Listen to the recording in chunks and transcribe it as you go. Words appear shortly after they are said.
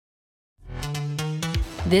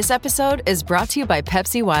This episode is brought to you by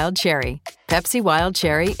Pepsi Wild Cherry. Pepsi Wild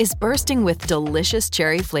Cherry is bursting with delicious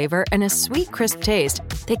cherry flavor and a sweet, crisp taste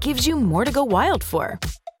that gives you more to go wild for.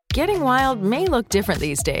 Getting wild may look different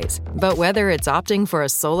these days, but whether it's opting for a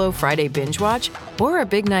solo Friday binge watch or a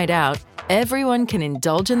big night out, everyone can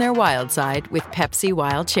indulge in their wild side with Pepsi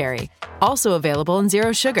Wild Cherry. Also available in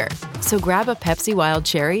Zero Sugar. So grab a Pepsi Wild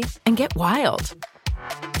Cherry and get wild.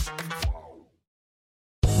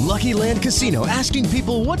 Lucky Land Casino, asking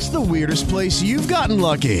people, what's the weirdest place you've gotten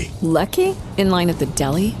lucky? Lucky? In line at the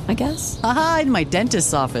deli, I guess? Aha, in my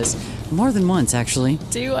dentist's office. More than once, actually.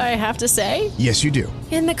 Do I have to say? Yes, you do.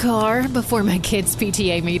 In the car before my kids'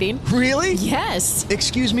 PTA meeting. Really? Yes.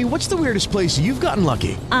 Excuse me, what's the weirdest place you've gotten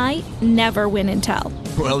lucky? I never win and tell.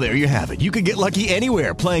 Well, there you have it. You can get lucky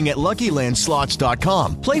anywhere, playing at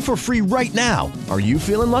LuckyLandSlots.com. Play for free right now. Are you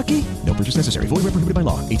feeling lucky? No purchase necessary. Void where prohibited by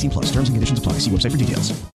law. 18+. Terms and conditions apply. See website for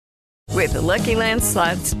details. With the Lucky Land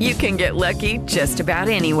Slots, you can get lucky just about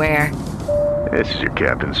anywhere. This is your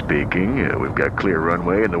captain speaking. We've got clear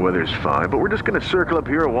runway and the weather's fine, but we're just going to circle up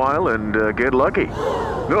here a while and get lucky.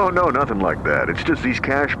 No, nothing like that. It's just these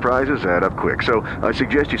cash prizes add up quick. So I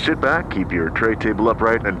suggest you sit back, keep your tray table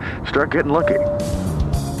upright, and start getting lucky.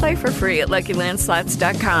 Play for free at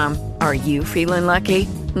LuckyLandSlots.com. Are you feeling lucky?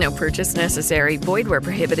 No purchase necessary. Void where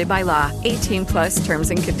prohibited by law. 18+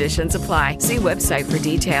 terms and conditions apply. See website for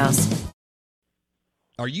details.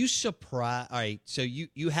 Are you surprised? All right, so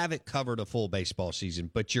you haven't covered a full baseball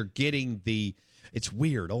season, but you're getting it's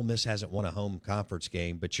weird. Ole Miss hasn't won a home conference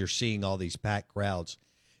game, but you're seeing all these packed crowds.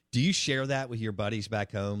 Do you share that with your buddies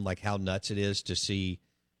back home, like how nuts it is to see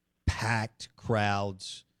packed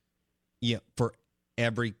crowds for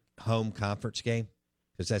every home conference game?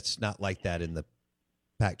 Because that's not like that in the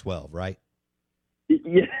Pac-12, right?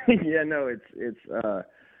 Yeah, no,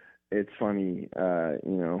 it's funny. I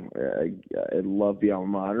love the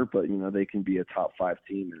alma mater, but they can be a top 5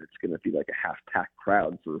 team, and it's going to be like a half-packed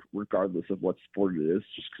crowd for regardless of what sport it is,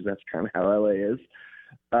 just because that's kind of how LA is.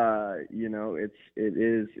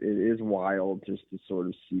 It is wild just to sort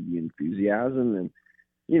of see the enthusiasm, and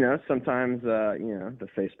sometimes the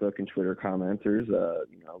Facebook and Twitter commenters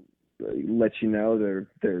let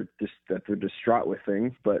they're distraught with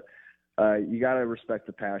things, but you got to respect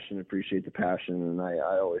the passion, appreciate the passion. And I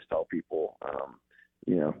always tell people,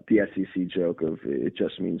 the SEC joke of it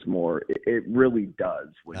just means more. It really does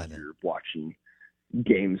when you're watching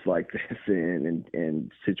games like this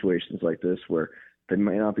and situations like this where they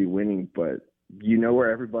might not be winning, but where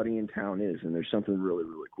everybody in town is. And there's something really,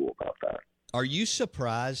 really cool about that. Are you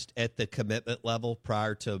surprised at the commitment level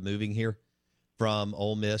prior to moving here from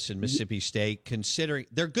Ole Miss and Mississippi State, considering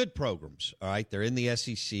they're good programs, all right? They're in the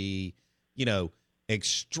SEC,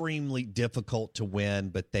 extremely difficult to win,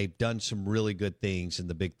 but they've done some really good things in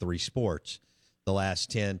the big 3 sports the last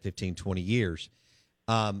 10, 15, 20 years.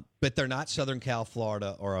 But they're not Southern Cal,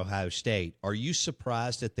 Florida, or Ohio State. Are you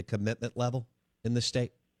surprised at the commitment level in the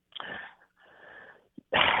state?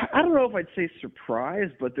 I don't know if I'd say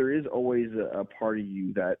surprised, but there is always a part of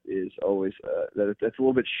you that is always that's a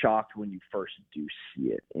little bit shocked when you first do see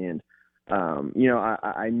it. And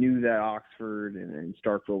I knew that Oxford and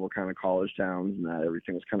Starkville were kind of college towns, and that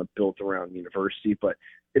everything was kind of built around university. But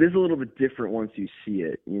it is a little bit different once you see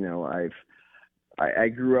it. I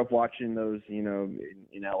grew up watching those. In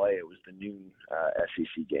LA, it was the noon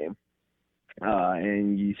SEC game,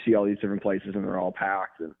 and you see all these different places, and they're all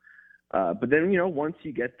packed. And but then, once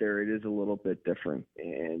you get there, it is a little bit different,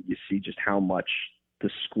 and you see just how much the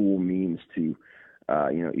school means to,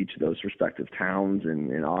 each of those respective towns.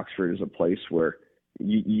 And Oxford is a place where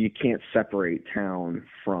you can't separate town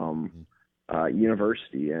from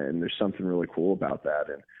university, and there's something really cool about that.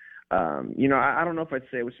 And, I don't know if I'd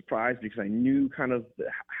say I was surprised because I knew kind of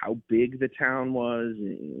how big the town was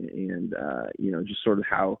and just sort of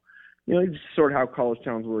how college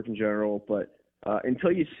towns work in general. But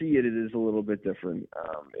until you see it, it is a little bit different.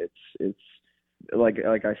 It's like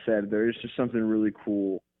I said, there is just something really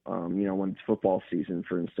cool. When it's football season,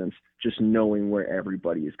 for instance, just knowing where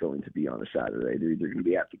everybody is going to be on a Saturday. They're either going to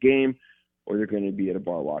be at the game or they're going to be at a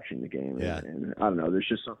bar watching the game. Yeah. And I don't know, there's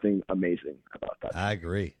just something amazing about that. I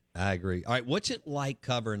agree. All right, what's it like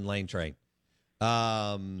covering Lane Train?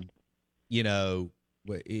 Tell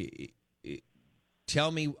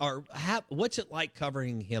me, what's it like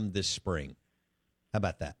covering him this spring? How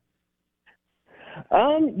about that?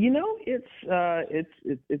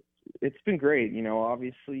 It's been great.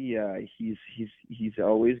 Obviously, he's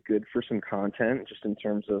always good for some content, just in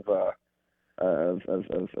terms of of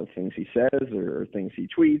things he says or things he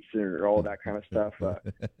tweets or all that kind of stuff.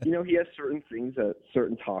 He has certain things,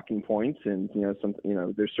 certain talking points, and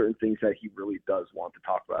there's certain things that he really does want to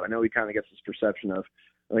talk about. I know he kind of gets this perception of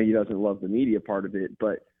he doesn't love the media part of it,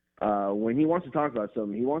 but when he wants to talk about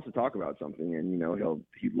something, he wants to talk about something, and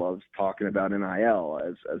he loves talking about NIL,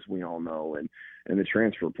 as we all know, and the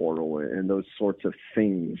transfer portal and those sorts of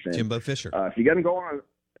things. And, Jimbo Fisher. If you got him going on.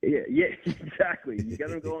 Yeah, exactly. You got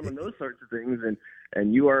them going on those sorts of things,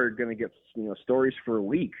 and you are going to get stories for a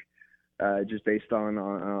week, just based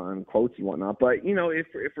on quotes and whatnot. But if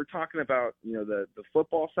we're talking about the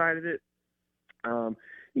football side of it,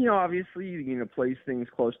 obviously plays things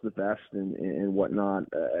close to the vest and whatnot,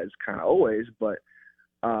 as kind of always. But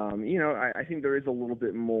I think there is a little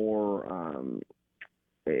bit more.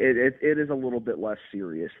 It is a little bit less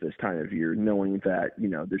serious this time of year, knowing that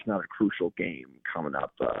there's not a crucial game coming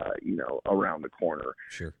up around the corner.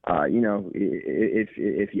 Sure.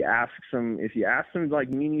 If you ask some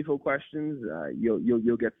like meaningful questions,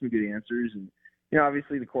 you'll get some good answers, and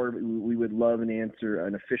obviously the quarterback, we would love an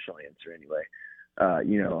official answer anyway.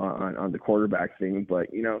 On the quarterback thing, but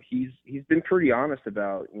he's been pretty honest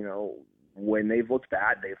about when they've looked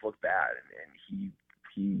bad, and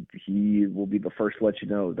he will be the first to let you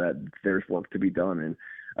know that there's work to be done. And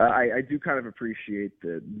I do kind of appreciate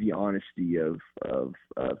the honesty of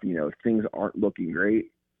if things aren't looking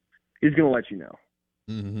great, he's going to let you know.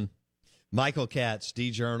 Mm-hmm. Michael Katz,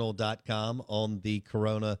 djournal.com, on the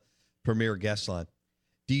Corona Premier Guest Line.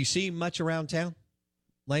 Do you see much around town,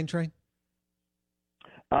 Lane Train?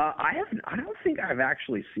 I don't think I've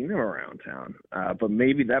actually seen him around town, but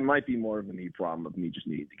maybe that might be more of a me problem of me just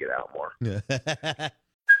needing to get out more.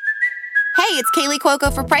 Hey, it's Kaylee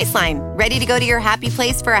Cuoco for Priceline. Ready to go to your happy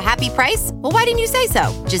place for a happy price? Well, why didn't you say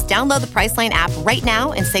so? Just download the Priceline app right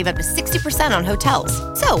now and save up to 60% on hotels.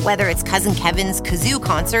 So whether it's Cousin Kevin's Kazoo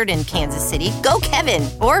Concert in Kansas City, go Kevin,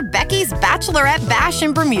 or Becky's Bachelorette Bash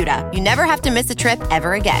in Bermuda, you never have to miss a trip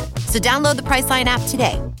ever again. So download the Priceline app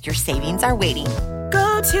today. Your savings are waiting.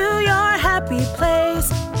 Go to your happy place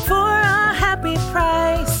for a happy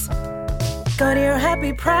price. Go to your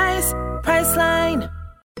happy price, Priceline.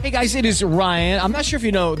 Hey guys, it is Ryan. I'm not sure if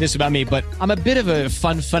you know this about me, but I'm a bit of a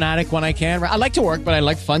fun fanatic when I can. I like to work, but I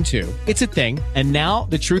like fun too. It's a thing. And now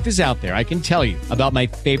the truth is out there. I can tell you about my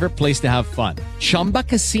favorite place to have fun. Chumba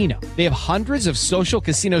Casino. They have hundreds of social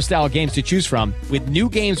casino style games to choose from with new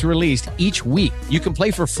games released each week. You can play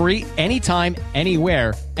for free anytime,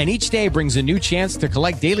 anywhere. And each day brings a new chance to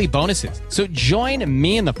collect daily bonuses. So join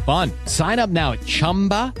me in the fun. Sign up now at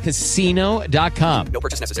ChumbaCasino.com. No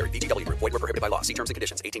purchase necessary. VGW. Void where prohibited by law. See terms and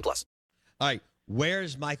conditions. 18+. All right.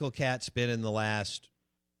 Where's Michael Katz been in the last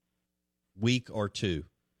week or two?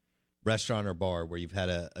 Restaurant or bar where you've had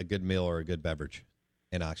a good meal or a good beverage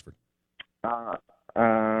in Oxford? Gosh,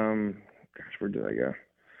 where did I go?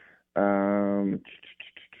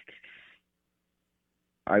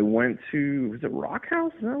 I went to, was it Rock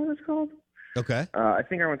House? Is that what it's called? Okay. I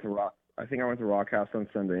think I went to Rock House on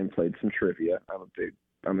Sunday and played some trivia.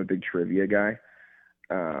 I'm a big trivia guy.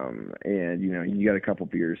 And you got a couple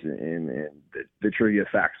beers and the trivia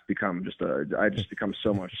facts become I just become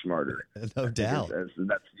so much smarter. No doubt.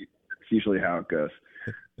 That's usually how it goes.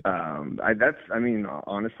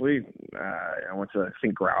 Honestly, I went to, I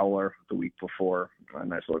think, Growler the week before, a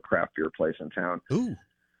nice little craft beer place in town. Ooh.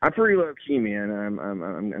 I'm pretty low key, man.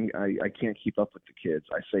 I can't keep up with the kids.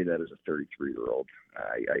 I say that as a 33-year-old.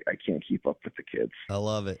 I can't keep up with the kids. I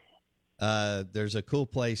love it. There's a cool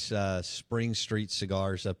place, Spring Street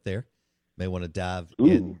Cigars up there. May want to dive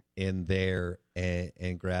in there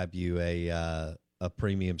and grab you a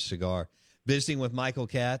premium cigar. Visiting with Michael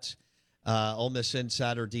Katz, Ole Miss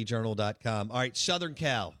Insider, djournal.com. All right, Southern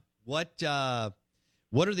Cal. What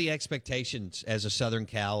are the expectations as a Southern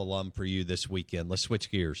Cal alum for you this weekend? Let's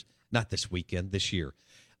switch gears. Not this weekend, this year.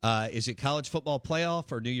 Is it college football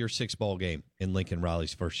playoff or New Year's Six bowl game in Lincoln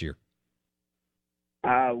Riley's first year?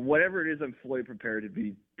 Whatever it is, I'm fully prepared to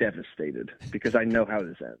be devastated because I know how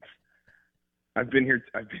this ends. I've been here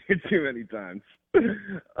too many times.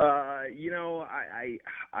 I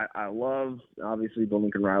love, obviously, the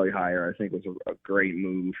Lincoln Riley hire. I think it was a great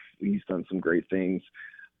move. He's done some great things.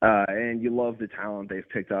 And you love the talent they've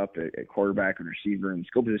picked up at quarterback and receiver and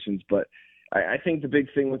skill positions. But I think the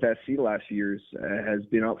big thing with SC last year's has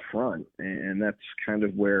been up front. And that's kind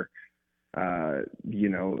of where, they're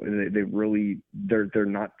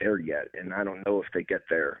not there yet. And I don't know if they get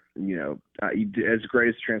there. As great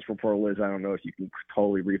as transfer portal is, I don't know if you can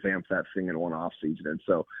totally revamp that thing in one off season. And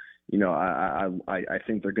so, I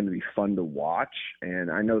think they're going to be fun to watch. And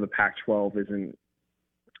I know the Pac-12 isn't,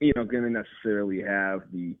 going to necessarily have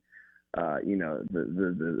the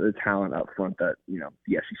the talent up front that, the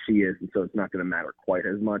SEC is, and so it's not going to matter quite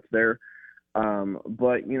as much there.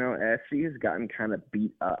 But, SC has gotten kind of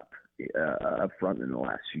beat up front in the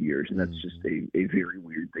last few years, and that's just a very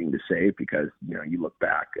weird thing to say because, you look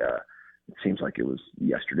back, it seems like it was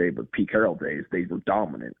yesterday, but Pete Carroll days, they were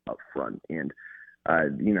dominant up front, and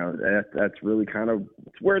that's really kind of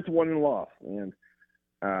where it's won and lost. And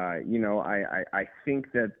I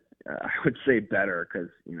think that I would say better because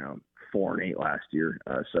 4-8 last year,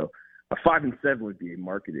 so a 5-7 would be a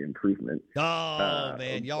marked improvement. Oh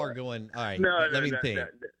man, y'all are going all right. Let me think.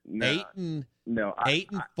 8-4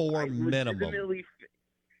 minimum.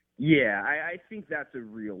 Yeah, I think that's a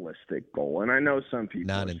realistic goal, and I know some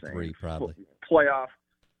people 9-3 probably playoff,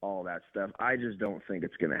 all that stuff. I just don't think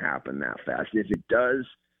it's going to happen that fast. If it does,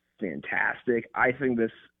 fantastic. I think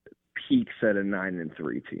this peaks at a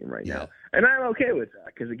 9-3 team right now, and I'm okay with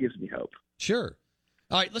that because it gives me hope. Sure.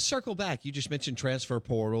 All right, let's circle back. You just mentioned transfer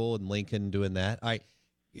portal and Lincoln doing that. All right,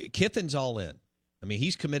 Kithen's all in. I mean,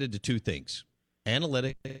 he's committed to two things: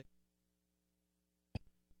 analytics.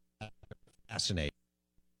 Fascinating.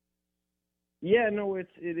 Yeah, no, it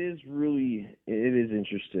is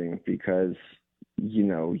interesting because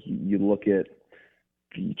you look at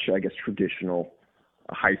each, I guess, traditional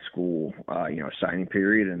high school signing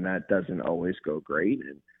period, and that doesn't always go great.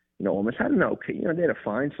 And Ole Miss had an okay, they had a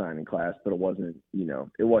fine signing class, but it wasn't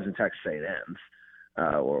Texas A&M's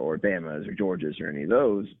or Bama's or Georgia's or any of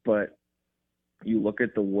those. But you look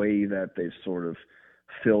at the way that they've sort of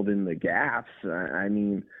filled in the gaps. I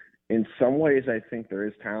mean, in some ways, I think they're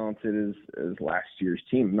as talented as last year's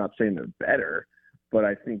team. I'm not saying they're better, but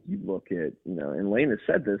I think you look at, and Lane has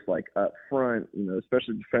said this, like up front,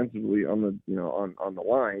 especially defensively on the, on the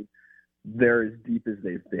line, they're as deep as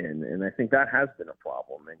they've been. And I think that has been a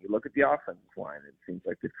problem. And you look at the offensive line, it seems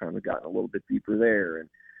like they've kind of gotten a little bit deeper there. And,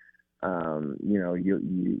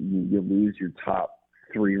 you lose your top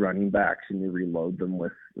three running backs and you reload them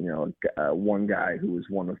with, one guy who was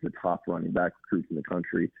one of the top running back recruits in the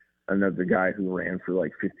country, another guy who ran for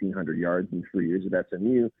like 1,500 yards in 3 years at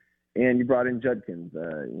SMU, and you brought in Judkins,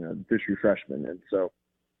 this year freshman. And so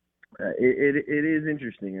it is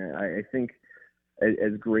interesting. I think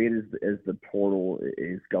as great as the portal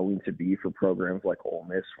is going to be for programs like Ole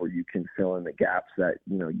Miss, where you can fill in the gaps that,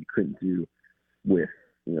 you couldn't do with,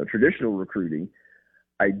 traditional recruiting,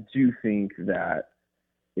 I do think that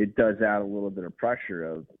it does add a little bit of pressure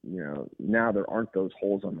of, now there aren't those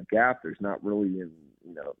holes on the gap. There's not really an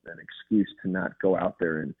excuse to not go out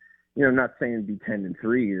there and, not saying be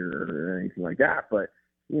 10-3 or anything like that, but,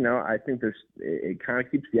 I think it kind of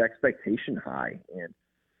keeps the expectation high. And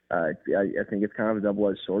I think it's kind of a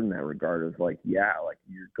double-edged sword in that regard of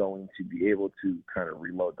you're going to be able to kind of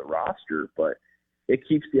reload the roster, but it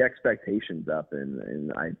keeps the expectations up.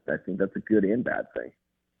 And I think that's a good and bad thing.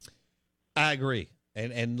 I agree.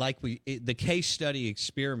 And the case study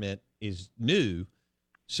experiment is new,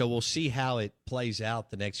 so we'll see how it plays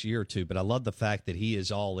out the next year or two. But I love the fact that he is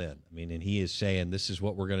all in. I mean, and he is saying this is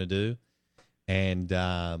what we're going to do, and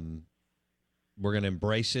we're going to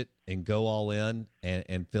embrace it and go all in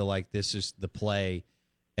and feel like this is the play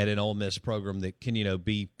at an Ole Miss program that can,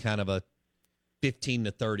 be kind of a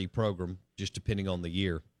 15-30 program, just depending on the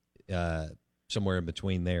year, somewhere in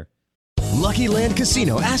between there. Lucky Land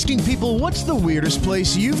Casino, asking people, what's the weirdest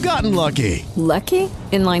place you've gotten lucky? Lucky?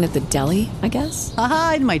 In line at the deli, I guess?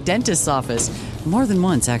 Aha, in my dentist's office. More than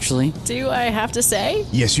once, actually. Do I have to say?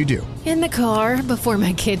 Yes, you do. In the car before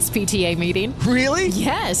my kids' PTA meeting. Really?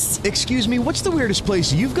 Yes. Excuse me, what's the weirdest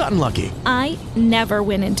place you've gotten lucky? I never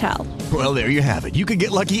win and tell. Well, there you have it. You can get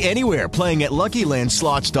lucky anywhere, playing at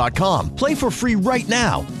LuckyLandSlots.com. Play for free right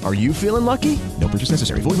now. Are you feeling lucky? No purchase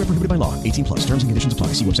necessary. Void where prohibited by law. 18+. Terms and conditions apply.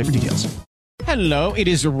 See website for details. Hello, it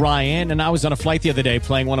is Ryan, and I was on a flight the other day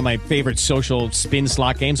playing one of my favorite social spin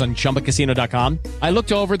slot games on ChumbaCasino.com. I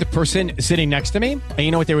looked over at the person sitting next to me, and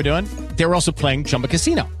you know what they were doing? They were also playing Chumba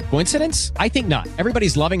Casino. Coincidence? I think not.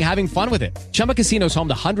 Everybody's loving having fun with it. Chumba Casino is home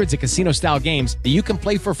to hundreds of casino-style games that you can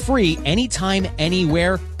play for free anytime,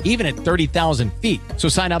 anywhere, even at 30,000 feet. So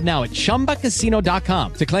sign up now at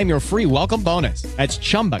ChumbaCasino.com to claim your free welcome bonus. That's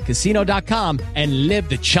ChumbaCasino.com and live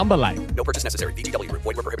the Chumba life. No purchase necessary. VGW. Void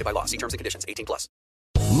where prohibited by law. See terms and conditions. 18+.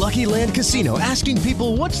 Lucky Land Casino, asking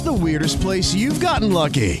people, what's the weirdest place you've gotten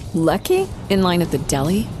lucky? Lucky? In line at the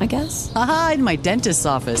deli, I guess? Aha, in my dentist's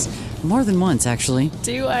office. More than once, actually.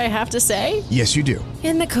 Do I have to say? Yes, you do.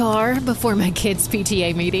 In the car before my kids'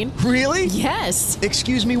 PTA meeting. Really? Yes.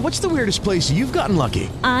 Excuse me, what's the weirdest place you've gotten lucky?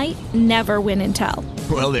 I never win and tell.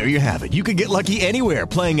 Well, there you have it. You can get lucky anywhere,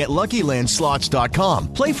 playing at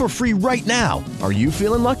LuckyLandSlots.com. Play for free right now. Are you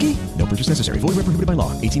feeling lucky? No purchase necessary. Void where prohibited by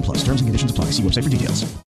law. 18 plus. Terms and conditions apply. See website for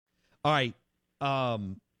details. All right.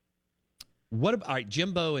 What about, all right,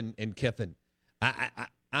 Jimbo and Kiffin?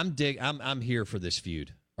 I'm here for this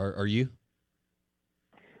feud. Are you?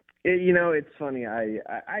 It's funny.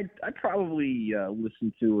 I probably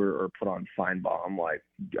listen to or put on Feinbaum like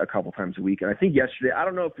a couple times a week. And I think yesterday, I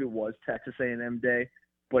don't know if it was Texas A&M Day,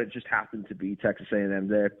 but it just happened to be Texas A&M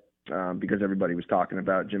Day because everybody was talking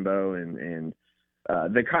about Jimbo and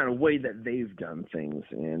the kind of way that they've done things.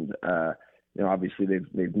 And obviously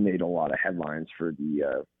they've made a lot of headlines for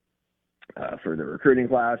the recruiting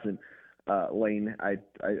class. And Lane, I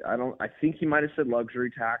think he might have said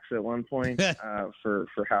luxury tax at one point for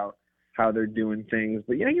how they're doing things.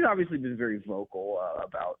 But he's obviously been very vocal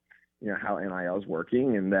about how NIL is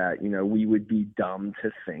working, and that we would be dumb to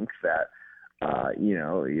think that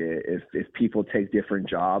if people take different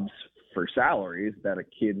jobs for salaries, that a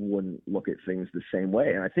kid wouldn't look at things the same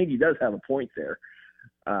way. And I think he does have a point there.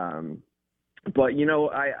 But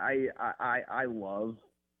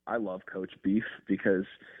I love Coach Beef because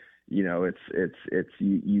it's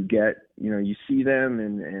you get you see them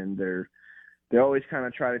and they always kind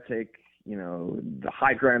of try to take the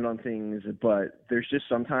high ground on things, but there's just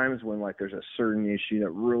sometimes when like there's a certain issue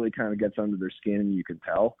that really kind of gets under their skin and you can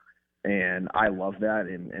tell, and I love that,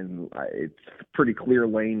 and it's pretty clear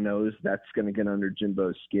Lane knows that's going to get under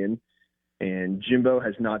Jimbo's skin, and Jimbo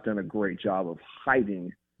has not done a great job of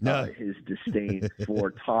hiding his disdain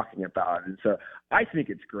for talking about it. And so I think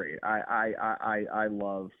it's great. I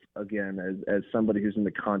love, again, as somebody who's in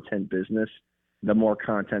the content business, the more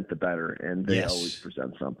content, the better. And they always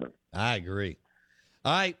present something. I agree.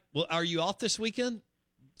 All right. Well, are you off this weekend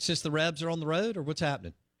since the Rebs are on the road, or what's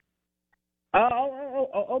happening?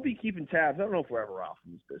 I'll be keeping tabs. I don't know if we're ever off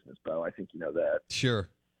in this business, Bo. I think you know that. Sure.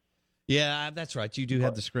 Yeah, that's right. You do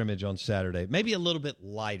have the scrimmage on Saturday. Maybe a little bit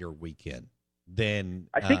lighter weekend. Then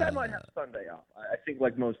I think I might have Sunday off. I think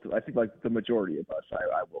like the majority of us,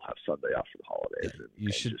 I will have Sunday off for the holidays. Yeah, you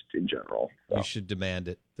should, just in general. So. You should demand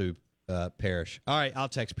it through Parrish. All right, I'll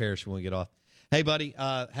text Parrish when we get off. Hey, buddy,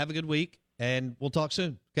 have a good week, and we'll talk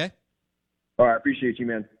soon. Okay. All right, appreciate you,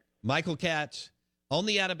 man. Michael Katz on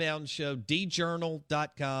the Out of Bounds Show,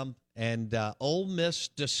 djournal.com, and Ole Miss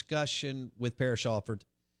discussion with Parrish Alford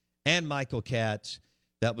and Michael Katz.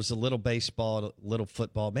 That was a little baseball, a little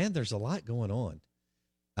football. Man, there's a lot going on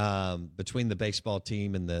between the baseball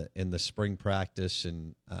team and the spring practice,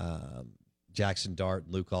 and Jackson Dart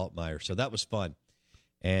and Luke Altmaier. So that was fun,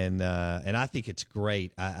 and I think it's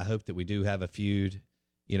great. I hope that we do have a feud.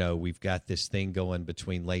 We've got this thing going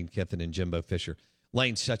between Lane Kiffin and Jimbo Fisher.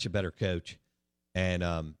 Lane's such a better coach,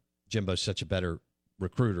 and Jimbo's such a better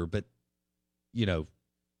recruiter. But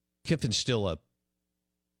Kiffin's still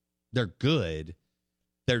they're good.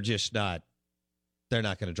 They're just not. They're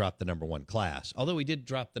not going to drop the number one class. Although we did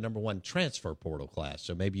drop the number one transfer portal class,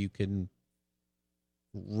 so maybe you can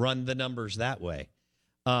run the numbers that way.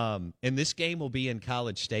 And this game will be in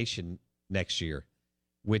College Station next year,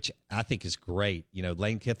 which I think is great.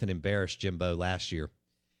 Lane Kiffin embarrassed Jimbo last year.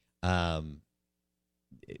 It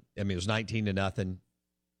was 19-0.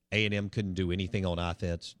 A&M couldn't do anything on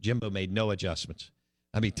offense. Jimbo made no adjustments.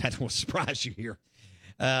 That will surprise you here.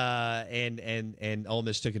 And Ole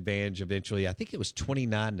Miss took advantage eventually. I think it was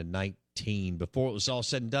 29-19 before it was all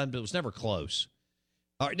said and done, but it was never close.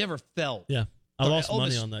 Or it never felt. Yeah, I lost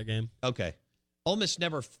money on that game. Okay. Ole Miss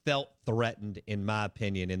never felt threatened, in my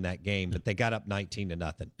opinion, in that game, but they got up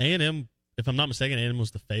 19-0. A&M, if I'm not mistaken, A&M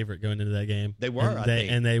was the favorite going into that game. They were, I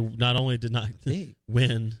think. And they not only did not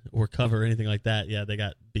win or cover or anything like that, they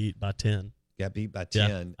got beat by 10. Got beat by 10.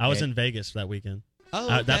 Yeah. I was in Vegas that weekend. Oh,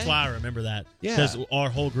 okay. That's why I remember that. Yeah. Because our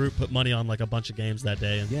whole group put money on like a bunch of games that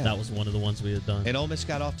day, and that was one of the ones we had done. And Ole Miss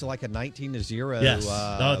got off to like a 19-0. Yes.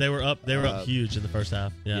 They were up. They were up huge in the first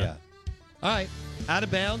half. Yeah. All right. Out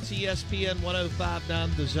of Bounds, ESPN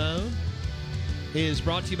 105.9 The Zone is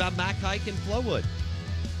brought to you by Mac Haik in Flowood.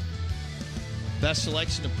 Best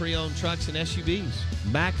selection of pre-owned trucks and SUVs.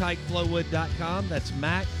 MacHaikFlowood.com. That's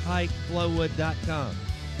MacHaikFlowood.com.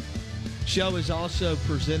 Show is also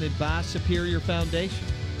presented by Superior Foundation.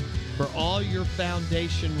 For all your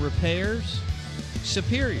foundation repairs,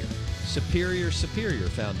 Superior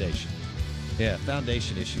Foundation. Yeah,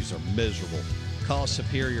 foundation issues are miserable. Call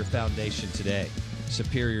Superior Foundation today.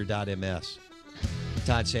 Superior.ms.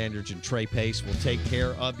 Todd Sandridge and Trey Pace will take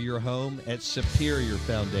care of your home at Superior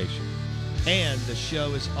Foundation. And the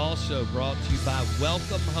show is also brought to you by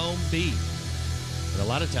Welcome Home Beef. And a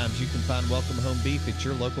lot of times you can find Welcome Home Beef at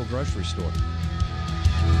your local grocery store.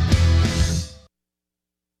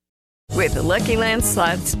 With the Lucky Land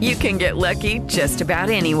Slots, you can get lucky just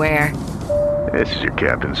about anywhere. This is your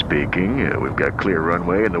captain speaking. We've got clear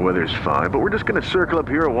runway and the weather's fine, but we're just going to circle up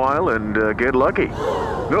here a while and get lucky.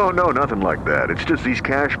 No, nothing like that. It's just these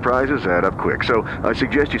cash prizes add up quick. So I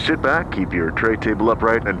suggest you sit back, keep your tray table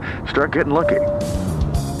upright, and start getting lucky.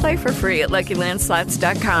 Play for free at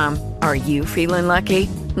LuckyLandSlots.com. Are you feeling lucky?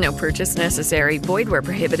 No purchase necessary. Void where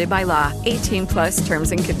prohibited by law. 18 plus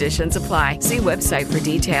terms and conditions apply. See website for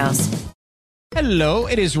details. Hello,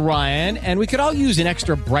 it is Ryan, and we could all use an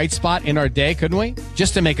extra bright spot in our day, couldn't we?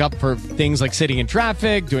 Just to make up for things like sitting in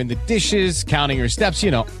traffic, doing the dishes, counting your steps,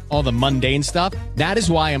 all the mundane stuff. That is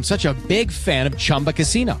why I'm such a big fan of Chumba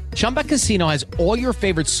Casino. Chumba Casino has all your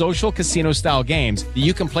favorite social casino-style games that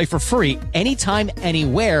you can play for free anytime,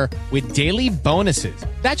 anywhere with daily bonuses.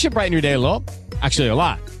 That should brighten your day a little. Actually, a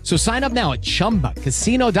lot. So sign up now at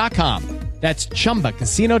ChumbaCasino.com. That's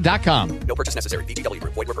ChumbaCasino.com. No purchase necessary. VGW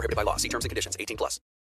Group. Void where prohibited by law. See terms and conditions. 18 plus.